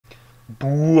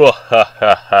My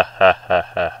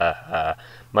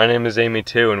name is Amy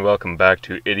too, and welcome back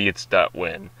to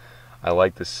Idiots.win. I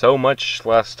liked this so much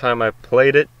last time I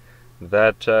played it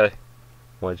that I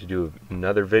wanted to do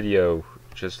another video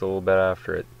just a little bit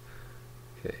after it.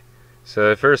 Okay, so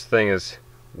the first thing is,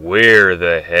 where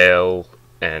the hell?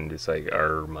 And it's like,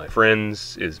 are my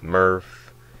friends? Is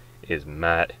Murph? Is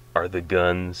Matt? Are the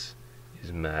guns?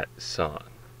 Is Matt song?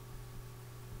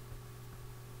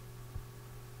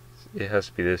 It has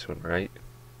to be this one, right?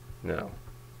 No.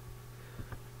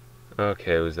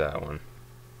 Okay, it was that one.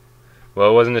 Well,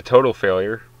 it wasn't a total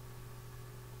failure.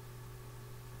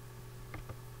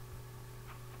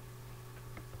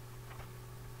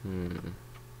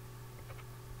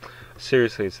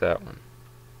 Seriously, it's that one.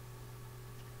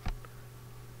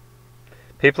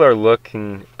 People are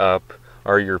looking up,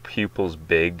 are your pupils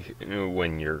big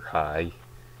when you're high?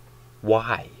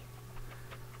 Why?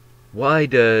 Why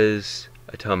does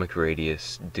atomic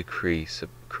radius decrease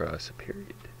across a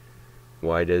period?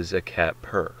 Why does a cat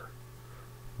purr?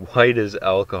 Why does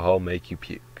alcohol make you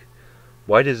puke?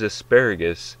 Why does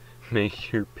asparagus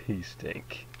make your pee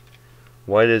stink?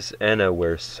 Why does Anna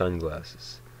wear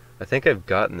sunglasses? I think I've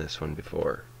gotten this one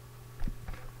before.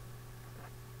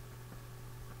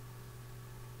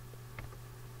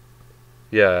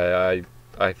 Yeah,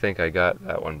 I think I got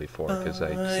that one before because I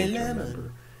seem to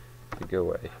remember. Go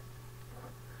away.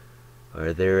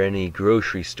 Are there any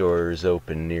grocery stores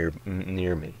open near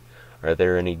me? Are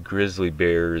there any grizzly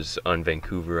bears on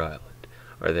Vancouver Island?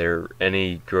 Are there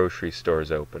any grocery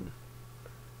stores open?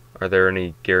 Are there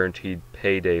any guaranteed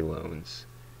payday loans?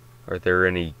 Are there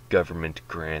any government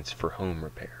grants for home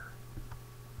repair?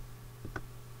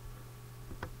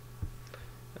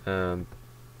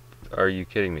 Are you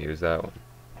kidding me? Was that one?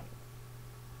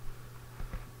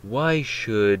 Why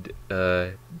should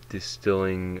a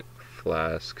distilling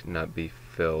flask not be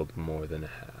filled more than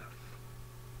half?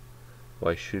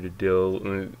 Why should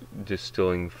a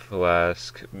distilling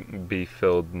flask be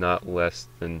filled not less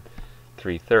than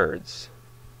 3/3?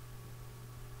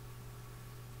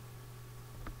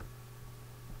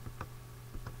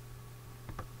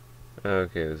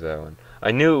 Okay, it was that one.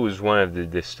 I knew it was one of the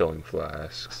distilling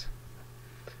flasks.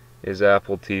 Is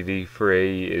Apple TV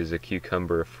free? Is a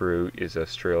cucumber a fruit? Is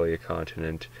Australia a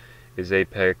continent? Is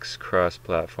Apex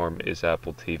cross-platform? Is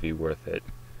Apple TV worth it?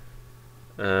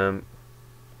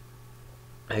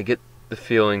 I get the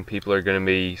feeling people are going to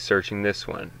be searching this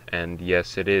one, and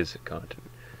yes, it is a continent.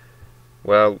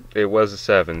 Well, it was a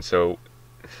 7, so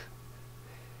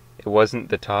it wasn't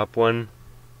the top one,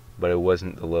 but it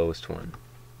wasn't the lowest one.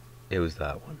 It was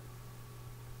that one.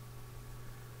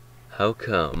 How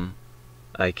come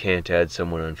I can't add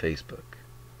someone on Facebook?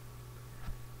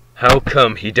 How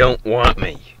come he don't want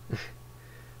me?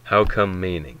 How come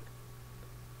meaning?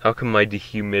 How come my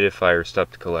dehumidifier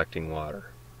stopped collecting water?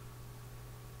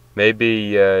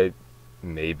 Maybe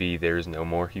there's no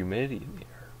more humidity in the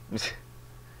air.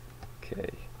 Okay.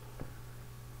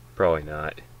 Probably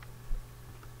not.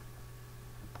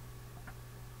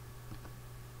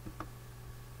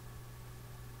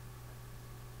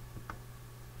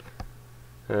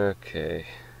 Okay.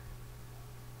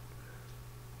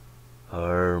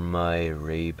 Are my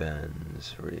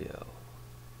Ray-Bans real?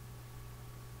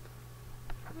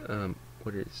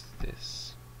 What is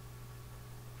this?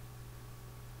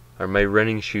 Are my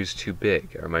running shoes too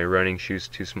big? Are my running shoes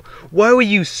too small? Why would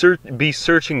you be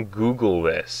searching Google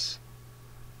this?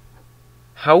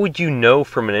 How would you know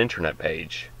from an internet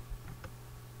page?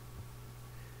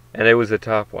 And it was the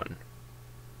top one.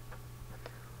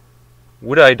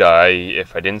 Would I die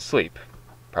if I didn't sleep?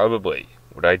 Probably.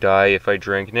 Would I die if I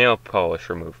drank nail polish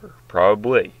remover?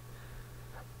 Probably.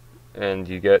 And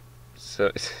you get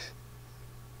so...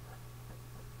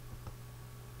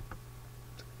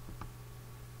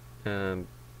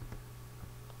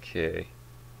 Okay.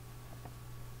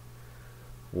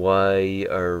 Why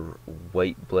are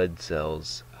white blood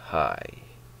cells high?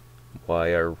 Why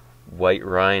are white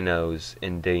rhinos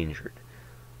endangered?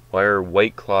 Why are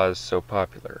white claws so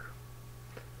popular?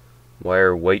 Why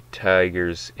are white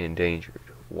tigers endangered?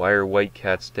 Why are white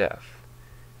cats deaf?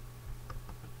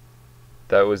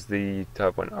 That was the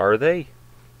top one. Are they?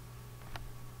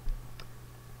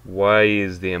 Why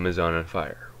is the Amazon on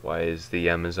fire? Why is the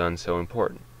Amazon so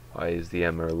important? Why is the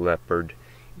emperor leopard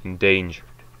endangered?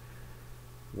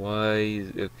 Why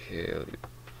is... Okay,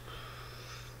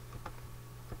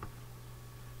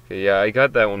 yeah, I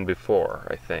got that one before,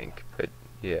 I think, but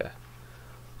yeah.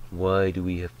 Why do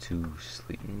we have to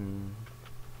sleep?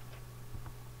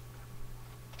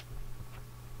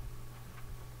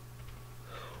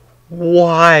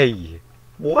 Why?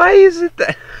 Why is it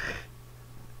that...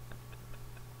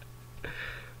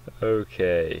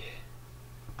 Okay.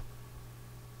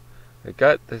 I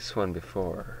got this one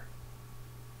before.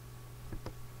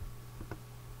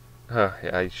 Oh,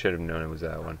 yeah, I should have known it was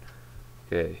that one.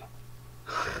 Okay.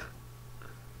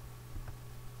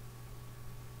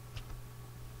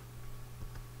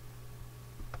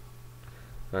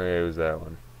 Okay, it was that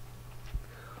one.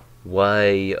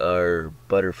 Why are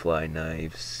butterfly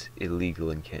knives illegal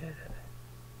in Canada?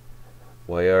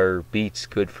 Why are beets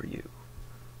good for you?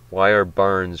 Why are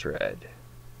barns red?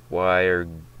 Why are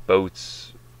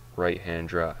boats right-hand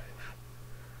drive?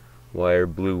 Why are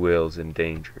blue whales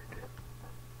endangered?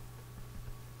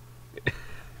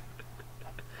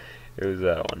 It was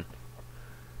that one.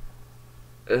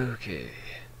 Okay.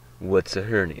 What's a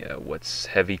hernia? What's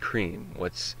heavy cream?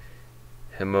 What's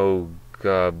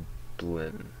hemoglobin?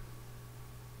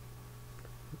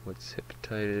 What's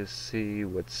hepatitis C?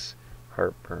 What's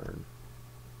heartburn?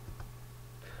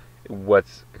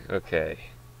 What's... Okay.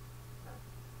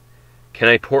 Can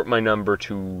I port my number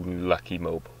to Lucky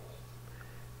Mobile?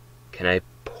 Can I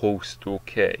post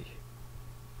okay?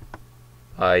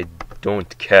 I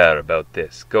don't care about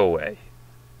this. Go away.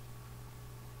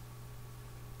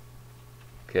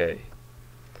 Okay.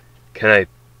 Can I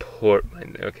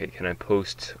can I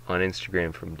post on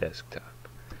Instagram from desktop?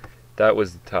 That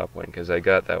was the top one, because I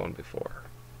got that one before.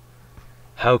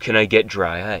 How can I get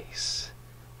dry ice?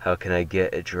 How can I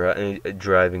get a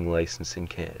driving license in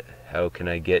Canada? How can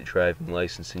I get driving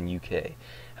license in UK?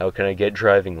 How can I get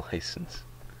driving license?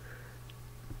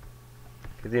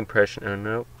 Get the impression, oh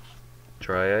no.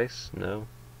 Dry ice? No.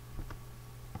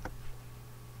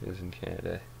 It is in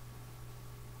Canada.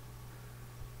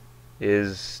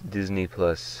 Is Disney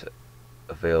Plus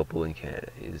available in Canada?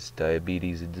 Is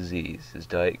diabetes a disease? Is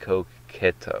Diet Coke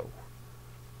keto?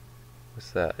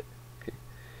 What's that? Okay.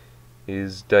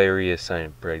 Is diarrhea a sign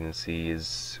of pregnancy?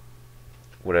 Is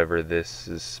however this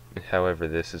is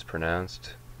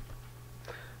pronounced?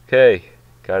 Okay,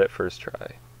 got it first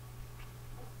try.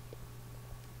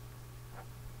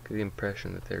 Get the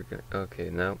impression that they're gonna...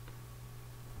 Okay, no.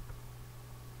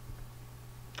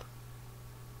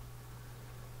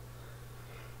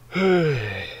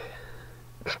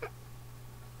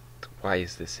 Why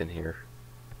is this in here?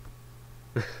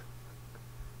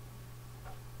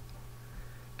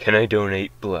 Can I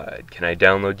donate blood? Can I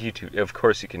download YouTube? Of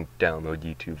course you can download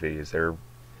YouTube videos. There are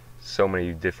so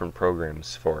many different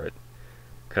programs for it.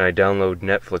 Can I download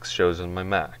Netflix shows on my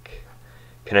Mac?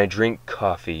 Can I drink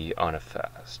coffee on a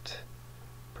fast?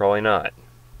 Probably not.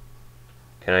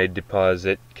 Can I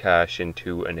deposit cash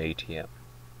into an ATM?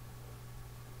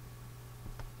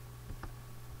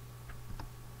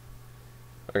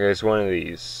 Okay, it's one of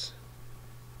these.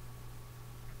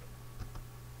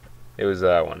 It was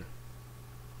that one.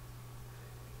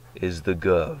 Is the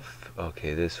Gov.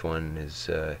 Okay, this one is,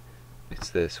 it's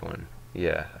this one.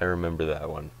 Yeah, I remember that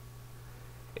one.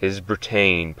 Is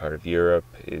Britain part of Europe?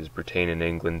 Is Britain and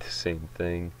England the same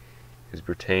thing? Is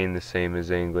Britain the same as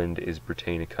England? Is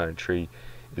Britain a country?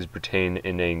 Is Britain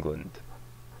in England?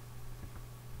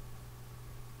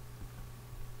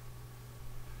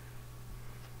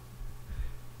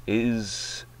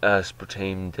 Is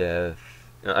aspartame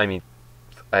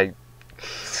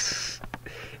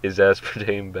is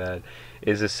aspartame bad?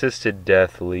 Is assisted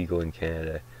death legal in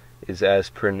Canada? Is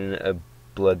aspirin a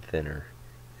blood thinner?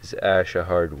 Is ash a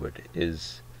hardwood?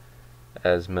 Is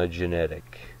asthma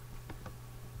genetic?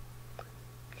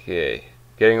 Okay,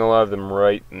 getting a lot of them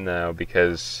right now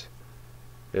because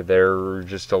there are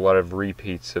just a lot of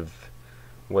repeats of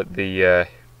what the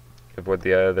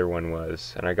other one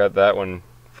was, and I got that one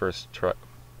first try.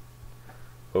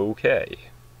 Okay,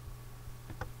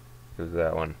 it was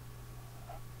that one.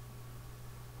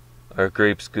 Are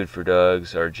grapes good for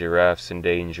dogs? Are giraffes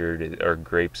endangered? Are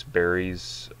grapes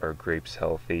berries? Are grapes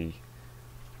healthy?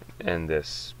 And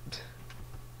this.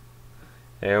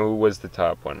 And it was the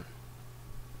top one.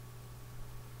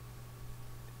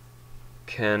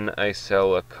 Can I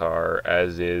sell a car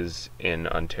as is in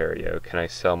Ontario? Can I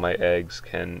sell my eggs?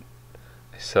 Can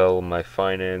I sell my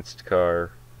financed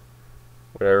car?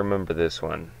 Would I remember this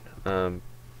one?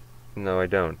 No, I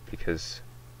don't, because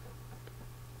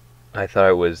I thought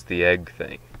it was the egg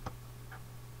thing.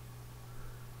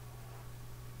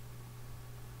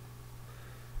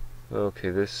 Okay,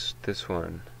 this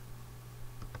one.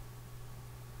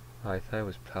 Oh, I thought it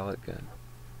was pellet gun.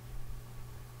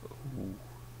 Ooh.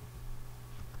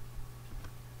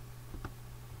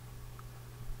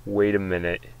 Wait a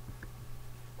minute.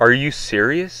 Are you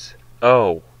serious?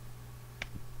 Oh.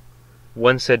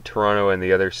 One said Toronto and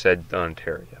the other said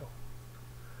Ontario.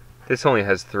 This only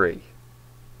has 3.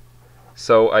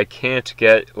 So I can't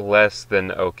get less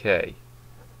than okay.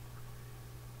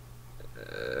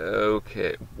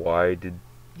 Okay, why did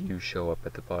you show up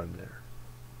at the bottom there?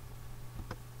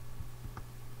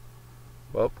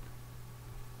 Well.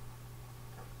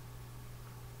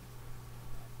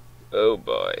 Oh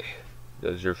boy.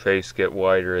 Does your face get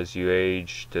wider as you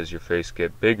age? Does your face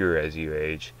get bigger as you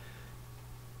age?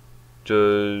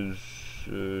 Does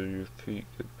your feet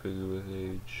get bigger with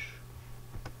age?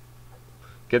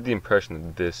 Get the impression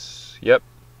that this... Yep.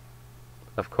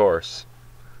 Of course.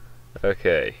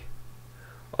 Okay.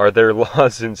 Are there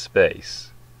laws in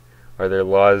space? Are there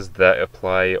laws that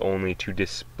apply only to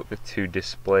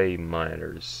display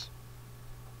monitors?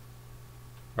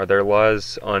 Are there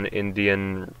laws on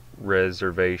Indian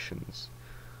reservations?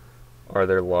 Are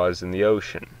there laws in the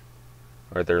ocean?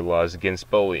 Are there laws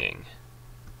against bullying?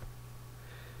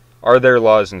 Are there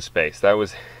laws in space? That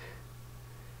was...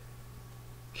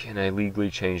 Can I legally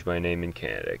change my name in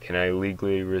Canada? Can I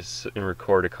legally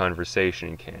record a conversation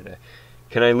in Canada?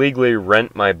 Can I legally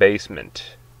rent my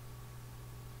basement?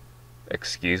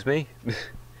 Excuse me?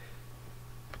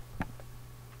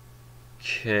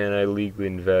 Can I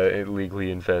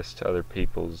legally invest other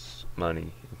people's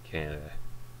money in Canada?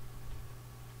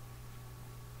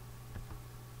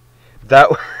 That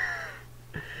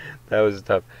was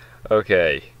tough.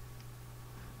 Okay.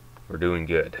 We're doing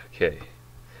good. Okay.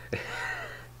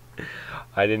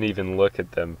 I didn't even look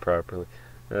at them properly.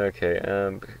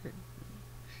 Okay,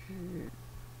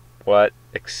 what?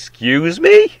 Excuse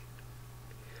me?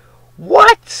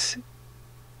 What?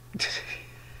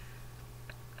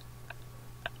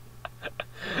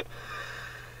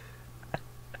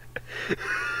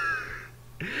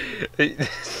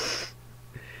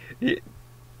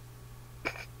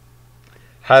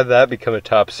 How did that become a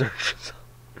top search result?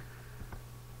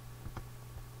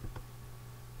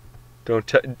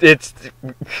 Don't it's...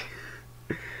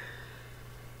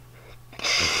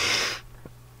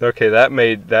 Okay, that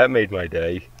made my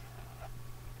day.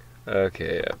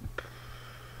 Okay.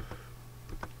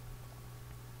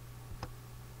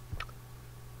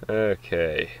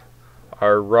 Okay.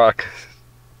 Are rock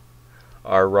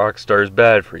stars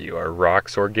bad for you? Are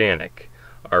rocks organic?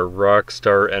 Are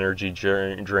Rockstar energy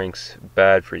drinks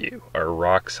bad for you? Are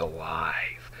rocks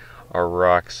alive? Are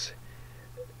rocks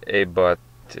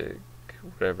abiotic?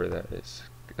 Whatever that is.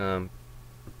 Are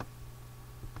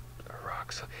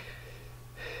rocks...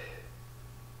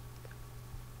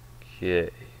 Okay.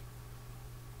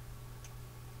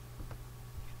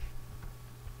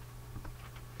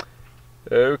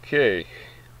 Okay.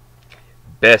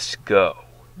 Best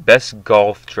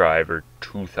golf driver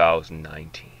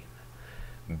 2019.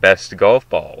 Best golf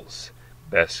balls.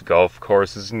 Best golf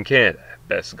courses in Canada.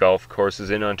 Best golf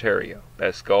courses in Ontario.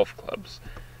 Best golf clubs.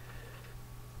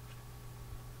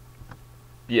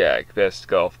 Yeah, best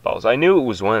golf balls. I knew it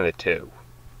was one of the two.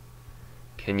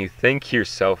 Can you think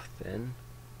yourself thin?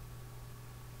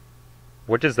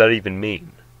 What does that even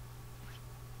mean?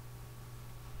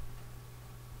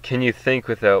 Can you think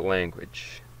without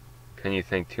language? Can you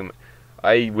think too much?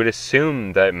 I would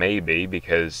assume that maybe,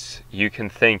 because you can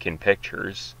think in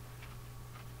pictures.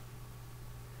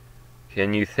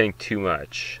 Can you think too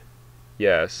much?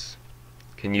 Yes.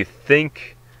 Can you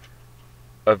think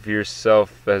of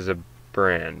yourself as a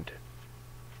brand?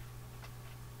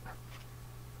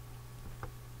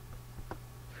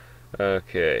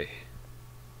 Okay.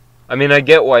 I mean, I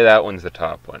get why that one's the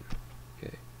top one.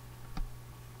 Okay.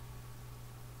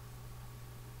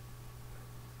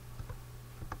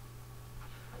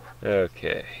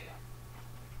 Okay.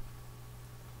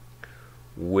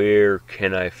 Where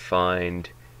can I find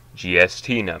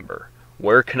GST number?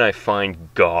 Where can I find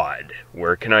God?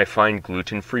 Where can I find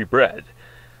gluten-free bread?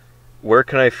 Where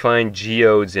can I find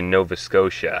geodes in Nova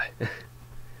Scotia?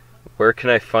 Where can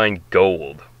I find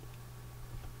gold?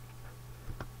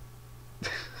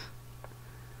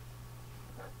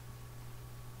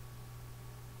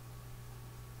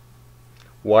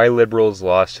 Why Liberals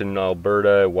lost in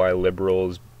Alberta? Why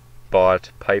Liberals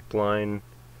bought pipeline?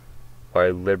 Why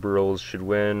Liberals should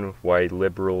win? Why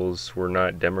Liberals were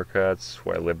not Democrats?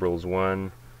 Why Liberals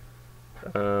won?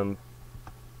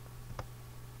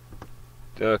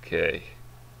 Okay.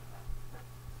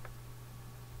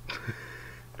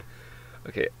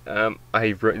 Okay,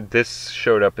 this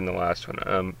showed up in the last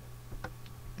one.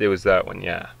 It was that one,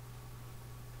 yeah.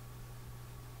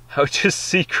 How to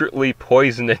secretly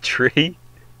poison a tree?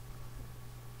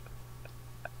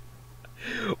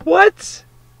 What?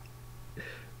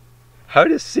 How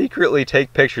to secretly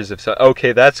take pictures of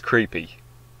okay, that's creepy.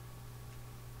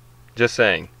 Just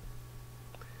saying.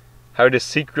 How to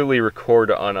secretly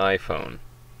record on iPhone.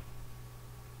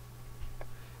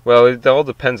 Well, it all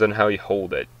depends on how you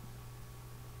hold it.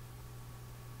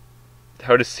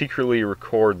 how to secretly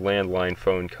record landline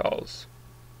phone calls.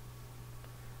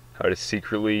 How to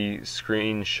secretly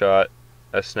screenshot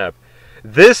a snap.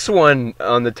 This one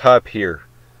on the top here.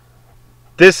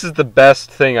 This is the best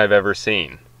thing I've ever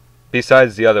seen.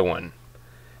 Besides the other one.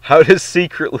 How to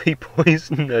secretly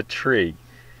poison a tree.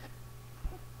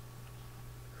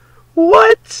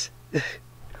 What?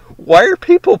 Why are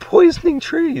people poisoning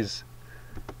trees?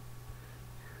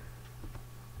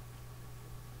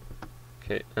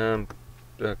 Okay,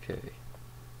 okay.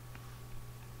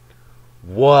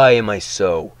 Why am I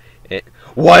so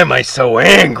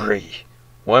angry?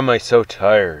 Why am I so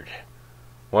tired?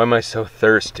 Why am I so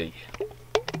thirsty?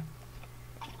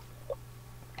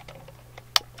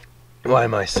 Why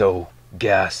am I so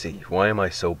gassy? Why am I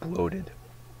so bloated?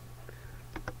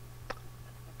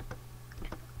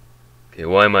 Okay,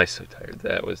 why am I so tired?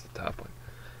 That was the top one.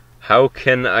 How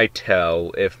can I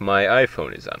tell if my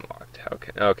iPhone is unlocked?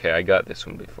 Okay, I got this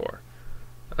one before.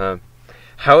 I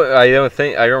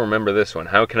don't remember this one.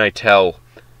 How can I tell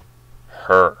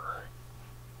her?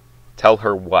 Tell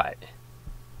her what?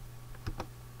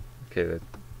 Okay,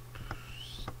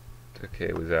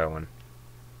 it was that one.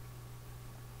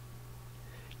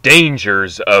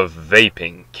 Dangers of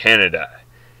vaping, Canada.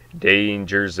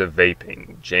 Dangers of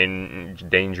vaping.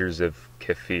 Dangers of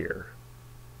kefir.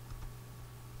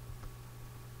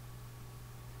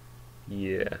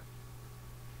 Yeah.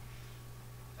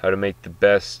 How to make the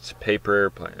best paper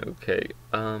airplane. Okay.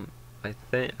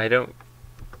 I don't.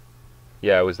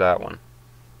 Yeah, it was that one.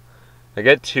 I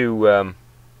get to.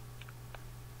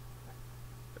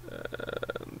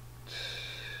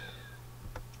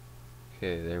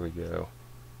 Okay, there we go.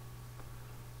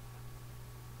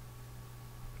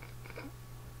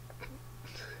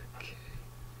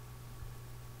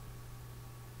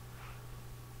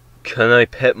 Can I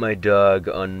pet my dog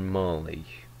on Molly?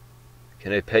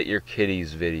 Can I pet your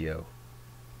kitties video?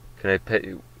 Can I pet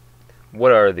you?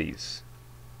 What are these?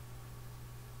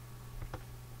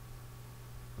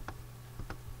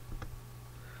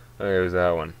 Okay, it was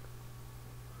that one.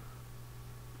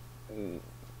 Okay.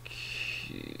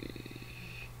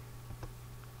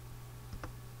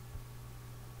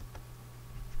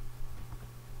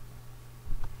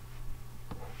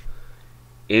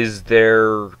 Is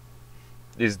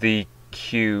the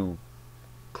queue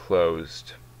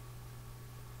closed?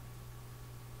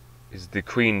 Is the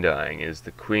Queen dying? Is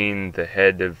the Queen the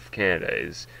head of Canada?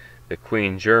 Is the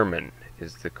Queen German?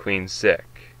 Is the Queen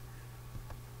sick?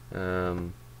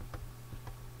 Can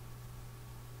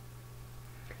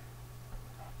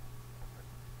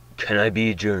I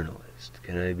be a journalist?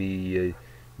 Can I be a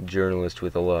journalist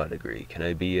with a law degree? Can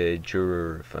I be a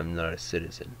juror if I'm not a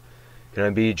citizen? Can I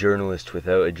be a journalist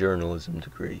without a journalism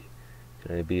degree?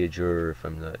 Can I be a juror if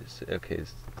I'm not? Okay.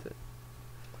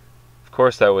 Of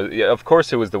course that was. Yeah. Of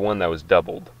course it was the one that was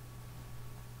doubled.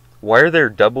 Why are there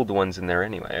doubled ones in there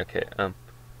anyway? Okay.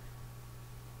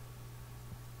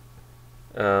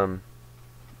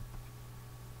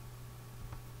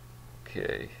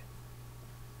 Okay.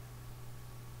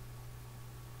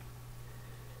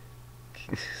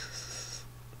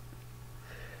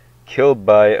 Killed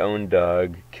by own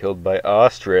dog. Killed by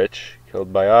ostrich.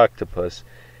 Killed by octopus.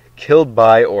 Killed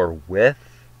by or with?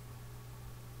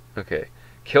 Okay.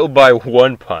 Killed by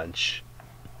One Punch.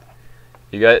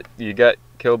 You got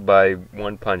killed by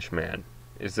One Punch Man.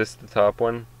 Is this the top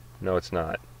one? No, it's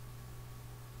not.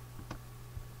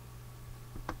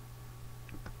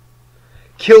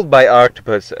 Killed by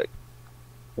octopus.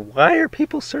 Why are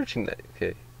people searching that?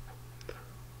 Okay.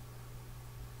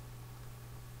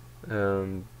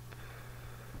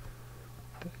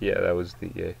 Yeah, that was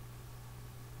the.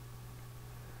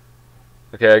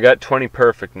 Okay, I got 20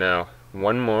 perfect now.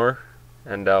 One more,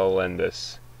 and I'll end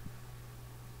this.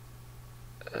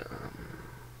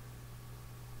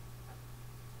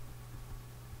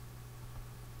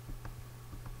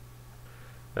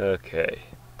 Okay.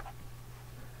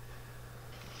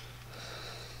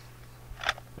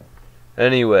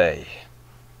 Anyway,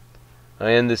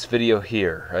 I end this video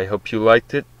here. I hope you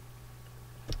liked it.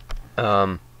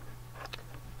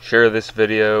 Share this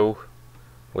video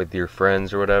with your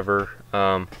friends or whatever.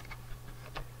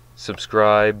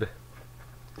 Subscribe.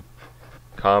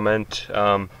 Comment.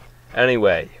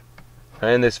 Anyway,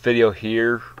 I end this video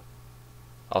here.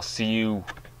 I'll see you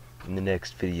in the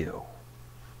next video.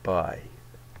 Bye.